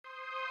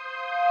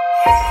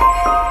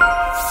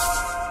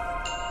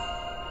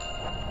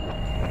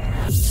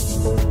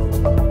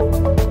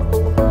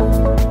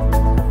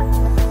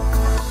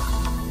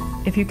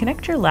If you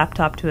connect your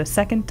laptop to a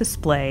second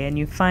display and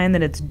you find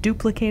that it's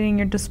duplicating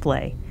your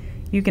display,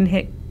 you can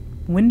hit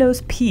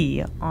Windows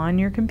P on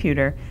your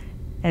computer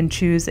and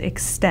choose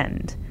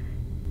Extend.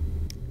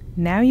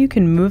 Now you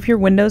can move your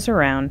windows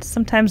around,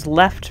 sometimes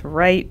left,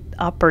 right,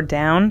 up, or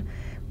down,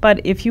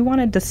 but if you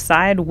want to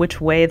decide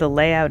which way the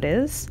layout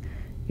is,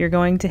 you're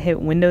going to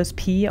hit Windows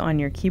P on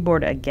your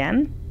keyboard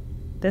again.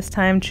 This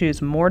time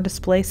choose More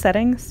Display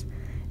Settings,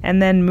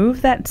 and then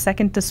move that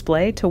second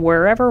display to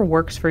wherever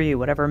works for you,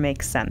 whatever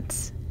makes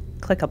sense.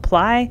 Click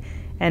Apply,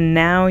 and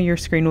now your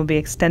screen will be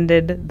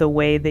extended the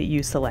way that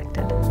you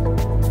selected.